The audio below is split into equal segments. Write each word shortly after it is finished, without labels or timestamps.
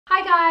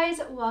Hi guys,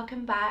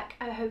 welcome back.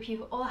 I hope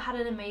you've all had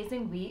an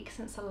amazing week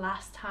since the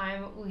last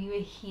time we were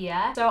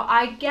here. So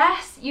I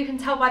guess you can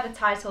tell by the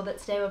title that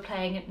today we're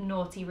playing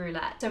Naughty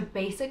Roulette. So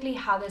basically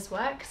how this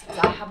works is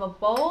I have a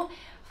bowl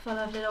full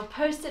of little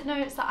post-it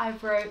notes that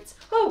I've wrote.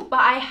 Oh,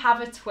 but I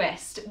have a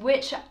twist,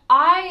 which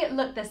I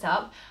looked this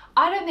up.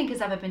 I don't think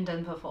has ever been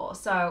done before.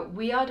 So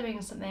we are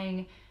doing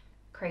something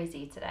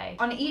crazy today.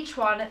 On each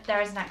one there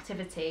is an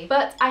activity,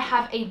 but I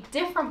have a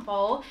different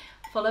bowl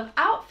full of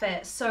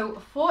outfits. So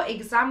for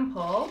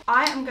example,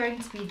 I am going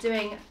to be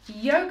doing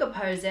yoga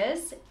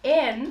poses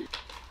in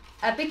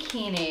a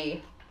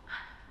bikini.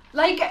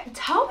 Like,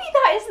 tell me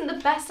that isn't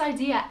the best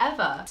idea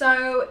ever.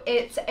 So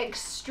it's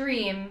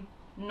extreme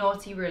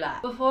naughty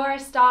roulette. Before I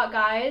start,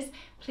 guys,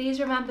 please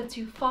remember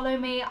to follow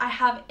me. I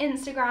have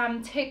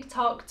Instagram,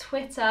 TikTok,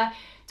 Twitter.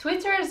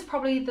 Twitter is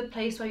probably the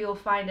place where you'll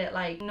find it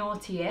like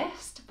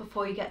naughtiest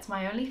before you get to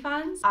my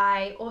OnlyFans.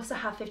 I also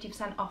have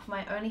 50% off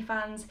my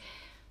OnlyFans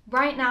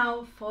right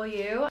now for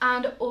you.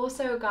 And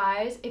also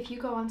guys, if you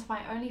go onto my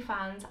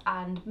OnlyFans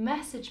and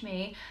message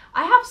me,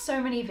 I have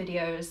so many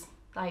videos,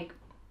 like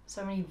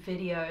so many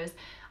videos.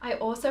 I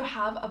also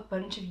have a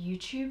bunch of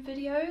YouTube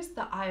videos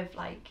that I've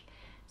like,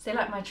 say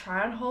like my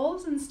try on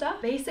hauls and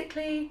stuff.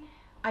 Basically,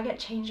 I get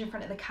changed in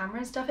front of the camera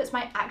and stuff. It's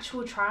my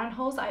actual try on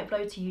hauls that I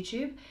upload to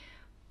YouTube.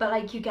 But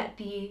like you get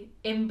the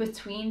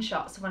in-between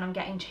shots when I'm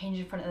getting changed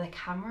in front of the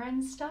camera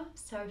and stuff.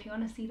 So if you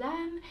want to see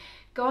them,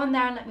 go on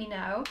there and let me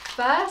know.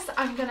 First,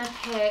 I'm gonna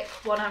pick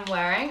what I'm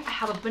wearing. I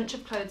have a bunch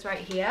of clothes right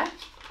here.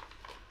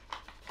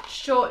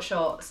 Short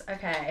shorts,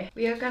 okay.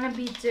 We are gonna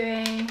be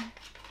doing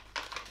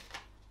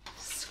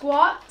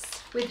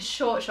squats with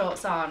short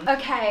shorts on.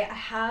 Okay, I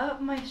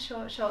have my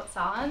short shorts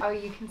on. Oh,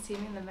 you can see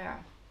me in the mirror.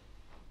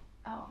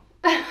 Oh.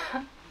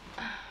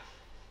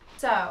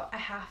 So I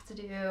have to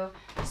do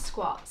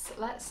squats.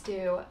 Let's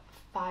do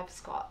 5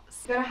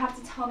 squats. You're gonna have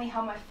to tell me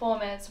how my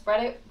form is.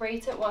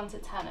 Rate it 1 to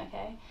 10,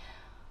 okay?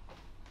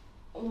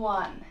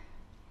 1,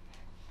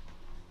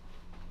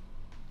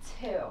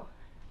 2,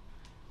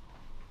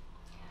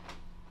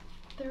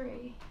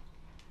 3,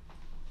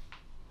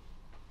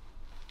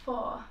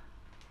 4,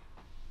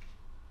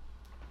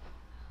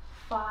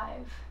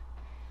 5.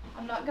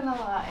 I'm not gonna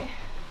lie,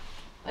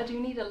 I do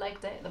need a leg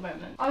day at the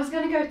moment. I was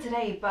gonna go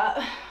today,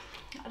 but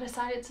I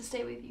decided to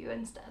stay with you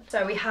instead.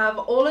 So we have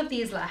all of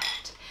these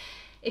left.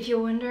 If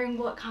you're wondering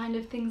what kind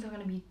of things I'm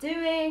going to be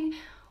doing,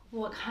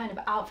 what kind of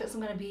outfits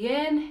I'm going to be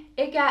in,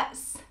 it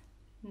gets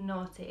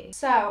naughty.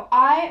 So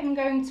I am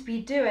going to be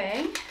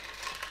doing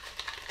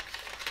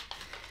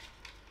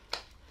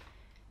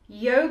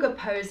yoga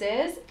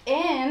poses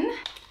in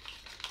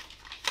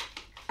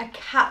a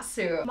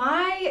catsuit.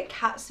 My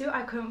catsuit,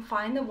 I couldn't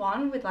find the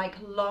one with like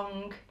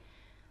long,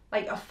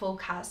 like a full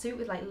catsuit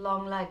with like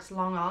long legs,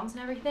 long arms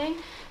and everything.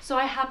 So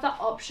I have the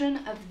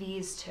option of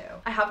these two.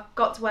 I have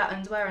got to wear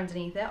underwear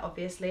underneath it,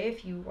 obviously.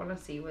 If you want to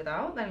see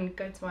without, then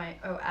go to my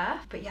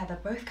OF. But yeah, they're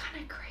both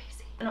kind of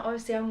crazy. And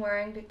obviously I'm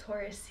wearing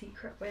Victoria's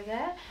Secret with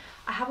it.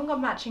 I haven't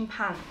got matching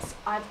pants.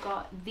 I've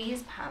got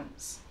these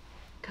pants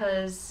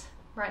because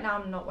right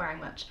now I'm not wearing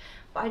much.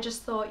 But I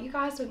just thought you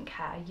guys wouldn't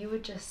care. You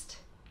would just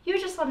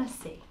want to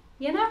see,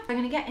 you know? I'm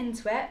gonna get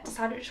into it,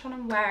 decide which one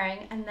I'm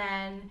wearing, and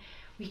then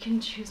we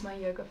can choose my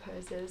yoga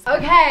poses.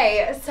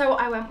 Okay, so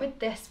I went with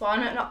this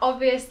one, and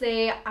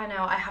obviously I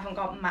know I haven't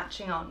got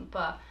matching on,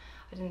 but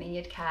I didn't think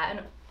you'd care.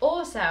 And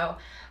also,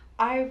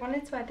 I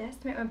wanted to wear this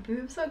to make my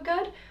boobs look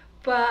good,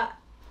 but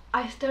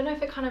I don't know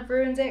if it kind of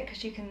ruins it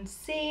because you can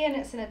see and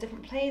it's in a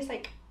different place.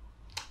 Like,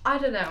 I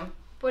don't know.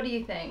 What do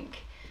you think?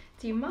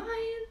 Do you mind?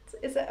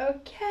 Is it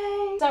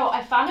okay? So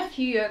I found a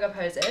few yoga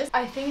poses.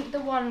 I think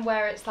the one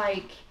where it's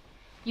like,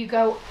 you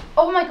go,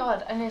 oh my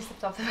God, I nearly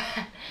slipped off the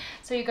bed.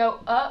 So you go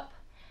up,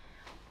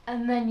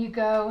 and then you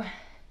go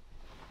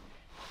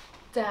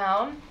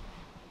down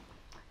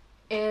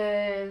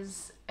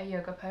is a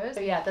yoga pose.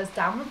 So yeah, there's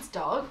downwards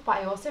dog, but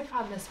I also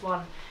found this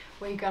one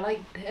where you go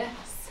like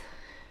this.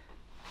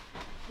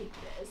 Like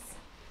this.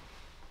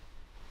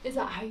 Is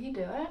that how you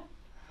do it?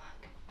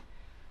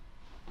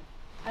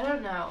 I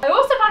don't know. I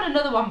also found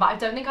another one, but I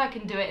don't think I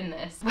can do it in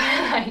this.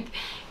 Where like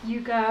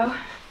you go,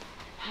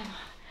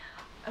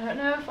 I don't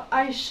know if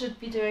I should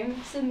be doing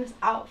this in this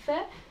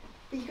outfit,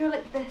 but you go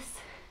like this.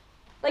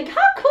 Like,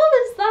 how cool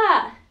is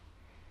that?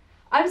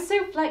 I'm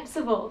so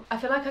flexible. I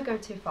feel like I go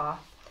too far.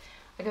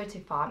 I go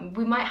too far.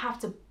 We might have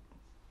to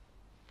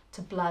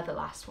blur the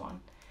last one.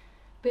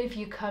 But if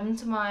you come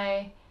to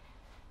my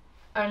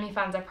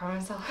OnlyFans, I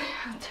promise I'll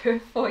do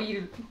it for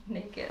you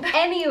naked.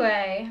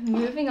 Anyway,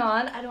 moving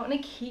on. I don't want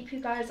to keep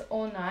you guys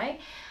all night.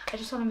 I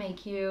just want to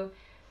make you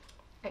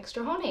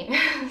extra horny.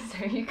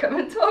 So you come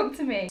and talk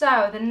to me.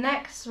 So the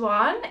next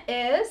one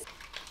is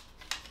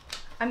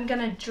I'm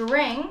gonna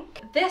drink.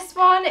 This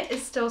one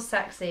is still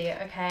sexy,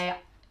 okay?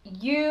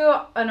 You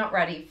are not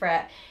ready for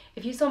it.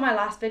 If you saw my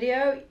last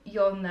video,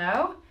 you'll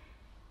know.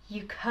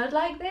 You could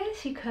like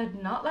this, you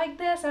could not like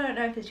this. I don't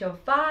know if it's your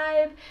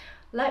vibe.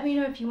 Let me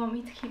know if you want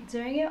me to keep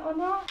doing it or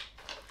not.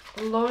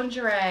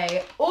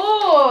 Lingerie.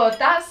 Oh,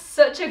 that's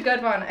such a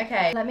good one.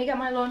 Okay, let me get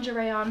my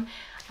lingerie on.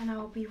 and I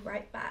will be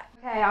right back.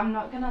 Okay, I'm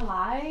not gonna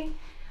lie.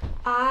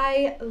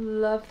 I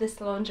love this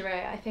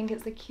lingerie. I think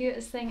it's the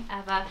cutest thing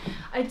ever.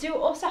 I do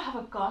also have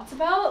a garter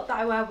belt that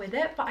I wear with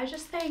it, but I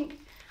just think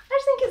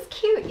it's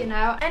cute, you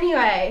know?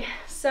 Anyway,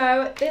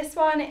 so this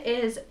one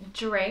is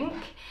drink.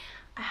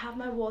 I have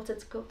my water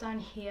to go down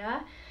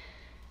here.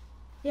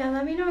 Yeah,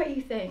 let me know what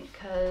you think,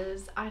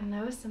 because I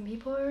know some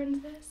people are into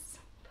this,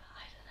 but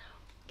I don't know.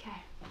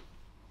 Okay.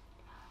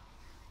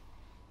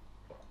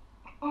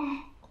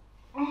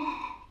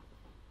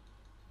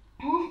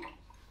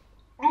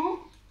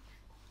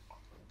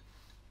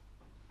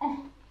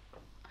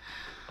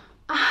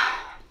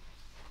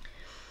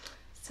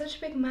 Such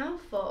a big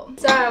mouthful.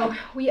 So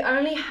we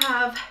only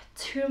have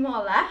 2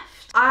 more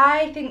left.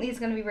 I think these are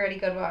going to be really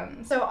good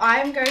ones. So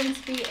I'm going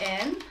to be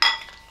in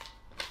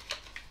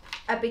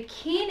a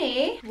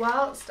bikini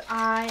whilst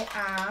I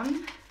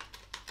am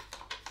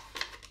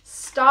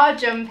star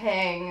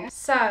jumping.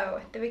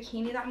 So the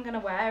bikini that I'm going to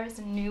wear is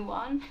a new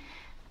one,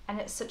 and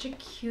it's such a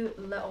cute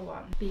little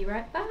one. Be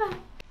right back.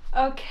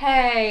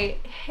 Okay,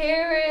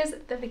 here is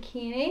the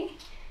bikini.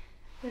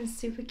 It's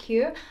super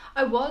cute.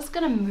 I was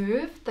gonna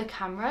move the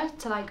camera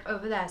to like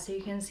over there so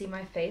you can see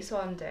my face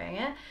while I'm doing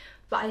it,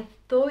 but I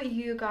thought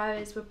you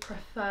guys would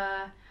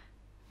prefer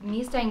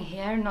me staying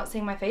here and not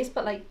seeing my face,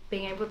 but like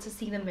being able to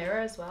see the mirror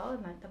as well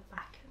and like the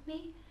back of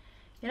me,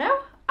 you know?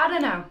 I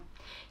don't know.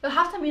 You'll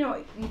have to let me know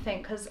what you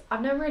think, because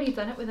I've never really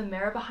done it with a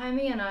mirror behind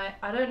me, and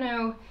I don't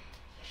know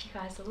if you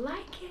guys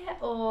like it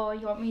or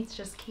you want me to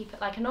just keep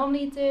it like I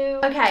normally do.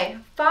 Okay,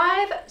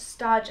 5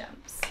 star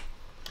jumps.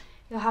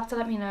 You'll have to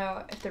let me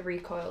know if the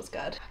recoil's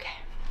good. Okay.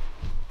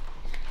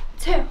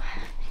 2,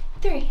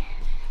 3,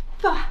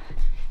 4,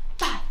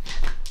 5.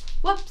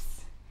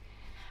 Whoops.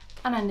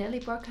 And I nearly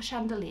broke a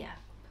chandelier,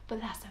 but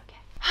that's okay.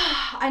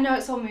 I know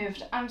it's all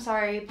moved. I'm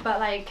sorry, but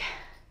like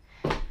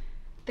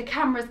the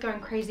camera's going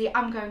crazy.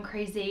 I'm going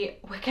crazy.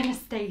 We're gonna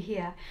stay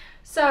here.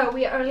 So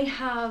we only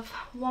have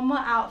 1 more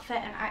outfit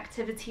and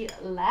activity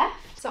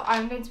left. So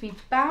I'm going to be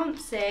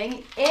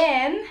bouncing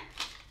in,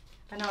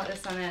 I know what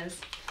this one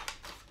is,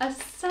 a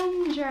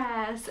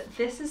sundress.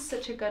 This is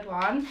such a good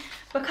one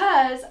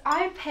because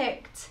I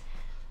picked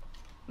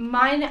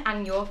mine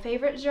and your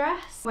favorite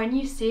dress. When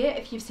you see it,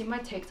 if you've seen my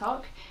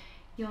TikTok,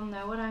 you'll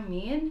know what I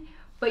mean.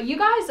 But you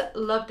guys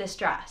love this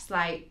dress.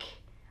 Like,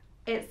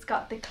 it's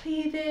got the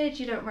cleavage,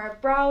 you don't wear a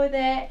bra with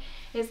it.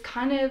 It's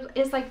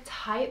like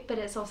tight, but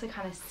it's also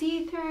kind of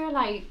see-through.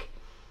 Like,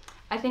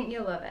 I think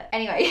you'll love it.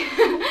 Anyway,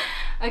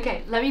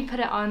 okay, let me put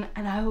it on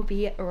and I will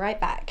be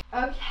right back.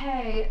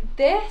 Okay,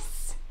 this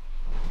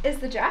is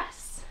the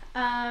dress.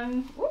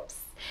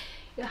 Whoops.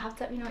 You'll have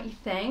to let me know what you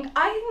think.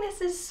 I think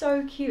this is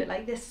so cute.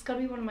 Like, this is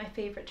gonna be one of my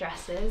favorite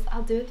dresses.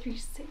 I'll do a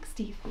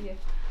 360 for you.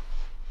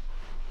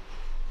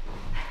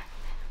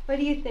 What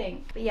do you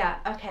think? But yeah,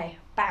 okay,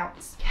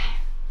 bounce. Okay.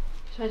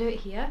 Should I do it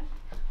here?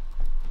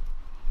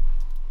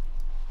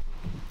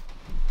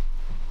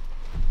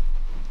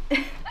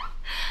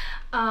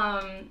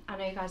 I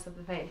know you guys love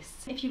the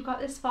face. If you've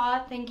got this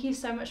far, thank you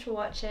so much for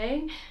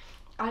watching.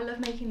 I love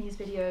making these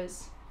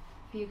videos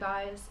for you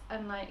guys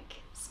and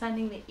like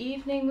spending the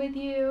evening with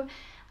you,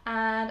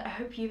 and I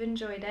hope you've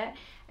enjoyed it.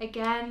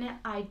 Again,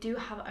 I do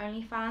have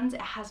OnlyFans.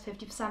 It has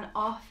 50%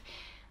 off,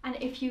 and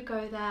if you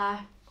go there,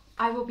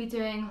 I will be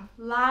doing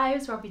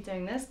lives where I'll be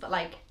doing this, but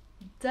like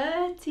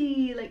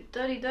dirty.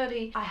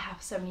 I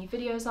have so many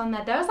videos on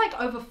there. There's like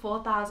over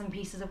 4,000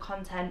 pieces of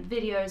content,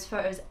 videos,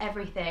 photos,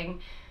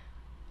 everything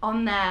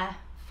on there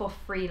for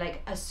free,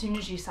 like as soon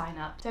as you sign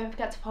up. Don't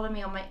forget to follow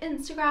me on my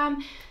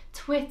Instagram,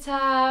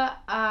 Twitter,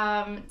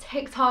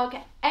 TikTok,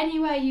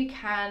 anywhere you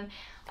can.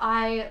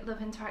 I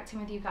love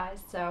interacting with you guys,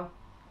 so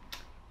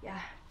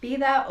yeah, be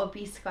there or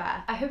be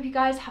square. I hope you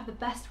guys have the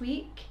best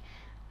week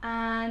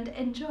and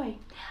enjoy.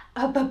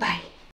 Bye bye.